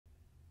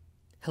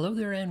Hello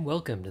there and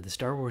welcome to the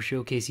Star Wars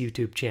Showcase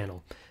YouTube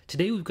channel.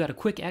 Today we've got a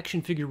quick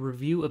action figure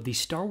review of the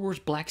Star Wars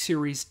Black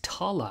Series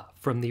Tala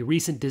from the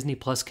recent Disney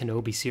Plus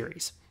Kenobi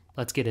series.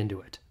 Let's get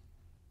into it.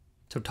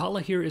 So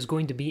Tala here is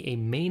going to be a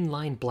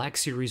mainline Black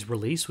Series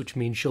release, which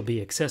means she'll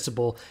be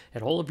accessible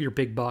at all of your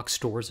big box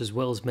stores as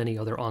well as many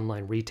other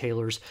online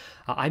retailers.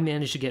 I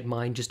managed to get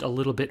mine just a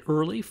little bit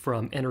early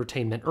from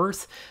Entertainment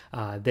Earth.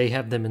 They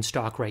have them in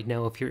stock right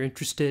now if you're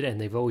interested, and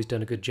they've always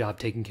done a good job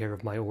taking care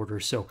of my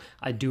orders, so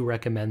I do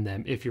recommend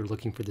them if you're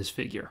looking for this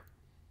figure.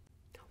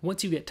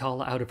 Once you get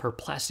Tala out of her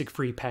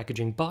plastic-free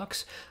packaging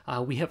box,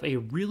 we have a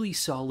really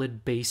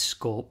solid base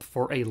sculpt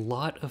for a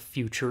lot of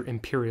future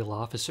Imperial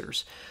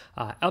officers.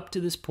 Up to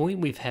this point,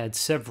 we've had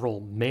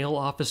several male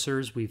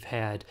officers. We've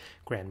had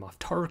Grand Moff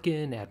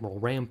Tarkin, Admiral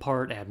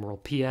Rampart, Admiral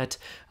Piet,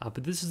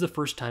 but this is the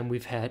first time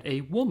we've had a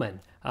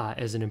woman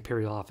as an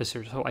Imperial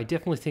officer, so I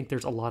definitely think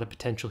there's a lot of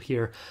potential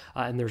here,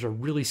 and there's a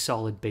really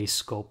solid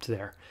base sculpt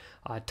there.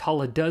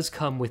 Tala does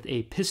come with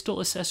a pistol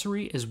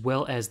accessory as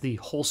well as the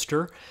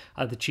holster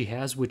that she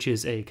has, which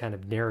is a kind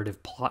of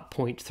narrative plot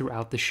point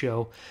throughout the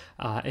show.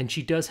 And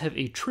she does have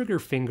a trigger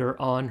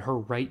finger on her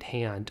right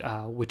hand,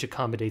 which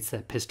accommodates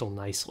that pistol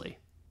nicely.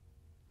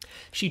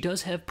 She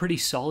does have pretty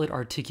solid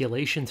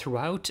articulation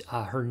throughout.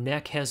 Her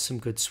neck has some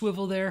good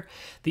swivel there.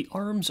 The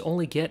arms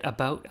only get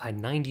about a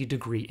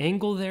 90-degree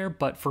angle there,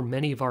 but for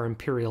many of our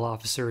Imperial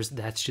officers,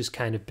 that's just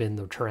kind of been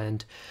the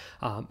trend.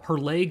 Her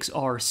legs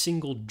are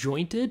single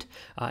jointed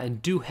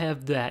and do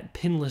have that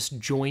pinless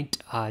joint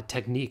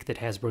technique that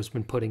Hasbro's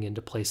been putting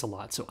into place a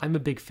lot. So I'm a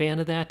big fan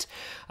of that.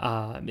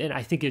 And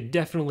I think it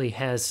definitely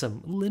has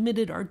some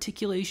limited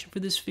articulation for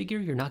this figure.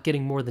 You're not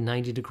getting more than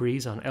 90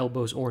 degrees on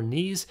elbows or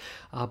knees,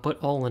 but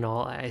all in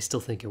all, I still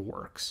think it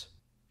works.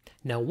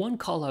 Now, one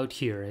call out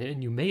here,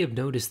 and you may have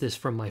noticed this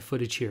from my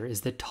footage here,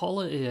 is that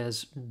Tala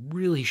is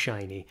really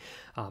shiny.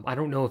 I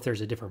don't know if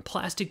there's a different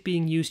plastic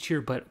being used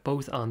here, but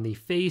both on the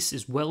face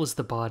as well as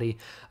the body,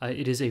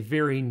 it is a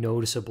very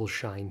noticeable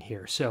shine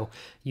here. So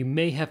you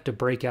may have to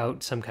break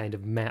out some kind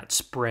of matte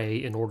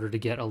spray in order to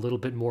get a little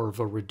bit more of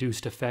a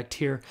reduced effect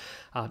here.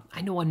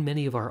 I know on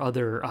many of our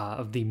other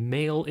of the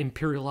male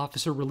Imperial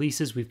officer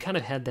releases, we've kind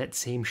of had that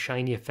same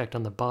shiny effect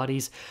on the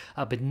bodies,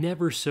 but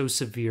never so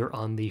severe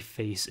on the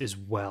face as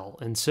well.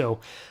 And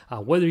so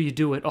whether you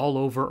do it all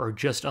over or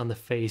just on the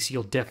face,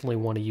 you'll definitely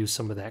want to use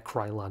some of that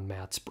Krylon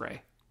matte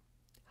spray.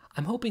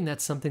 I'm hoping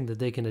that's something that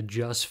they can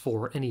adjust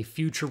for any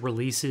future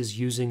releases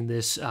using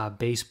this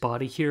base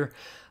body here,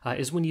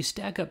 is when you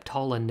stack up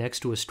Tala next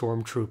to a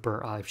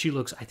Stormtrooper, she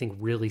looks, I think,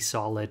 really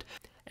solid.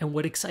 And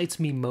what excites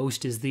me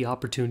most is the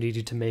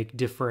opportunity to make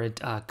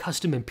different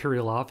custom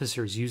Imperial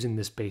officers using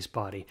this base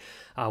body,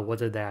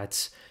 whether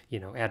that's,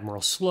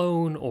 Admiral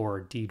Sloane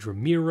or Deidre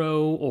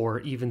Miro,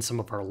 or even some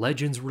of our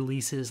Legends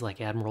releases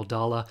like Admiral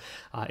Tala.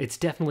 It's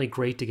definitely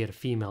great to get a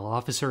female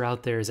officer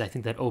out there, as I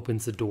think that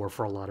opens the door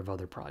for a lot of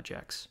other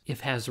projects,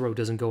 if Hasbro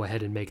doesn't go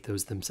ahead and make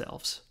those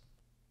themselves.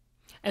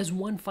 As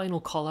one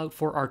final call out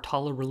for our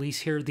Tala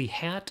release here, the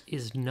hat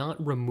is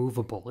not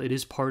removable. It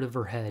is part of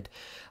her head.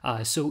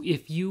 So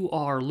if you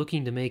are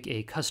looking to make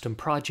a custom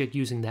project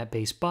using that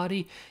base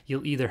body,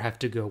 you'll either have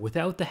to go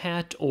without the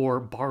hat or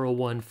borrow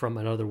one from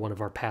another one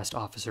of our past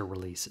officer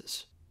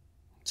releases.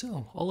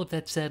 So, all of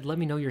that said, let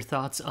me know your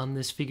thoughts on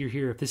this figure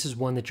here, if this is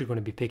one that you're going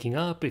to be picking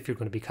up, if you're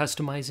going to be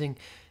customizing,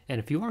 and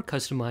if you are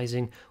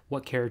customizing,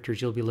 what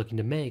characters you'll be looking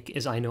to make,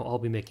 as I know I'll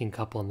be making a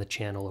couple on the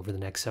channel over the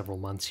next several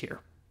months here.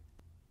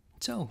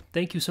 So,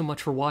 thank you so much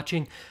for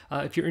watching.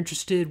 If you're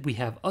interested, we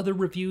have other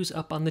reviews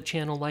up on the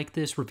channel like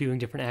this, reviewing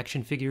different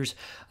action figures,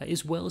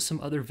 as well as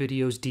some other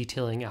videos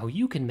detailing how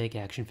you can make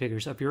action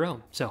figures of your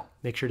own. So,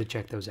 make sure to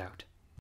check those out.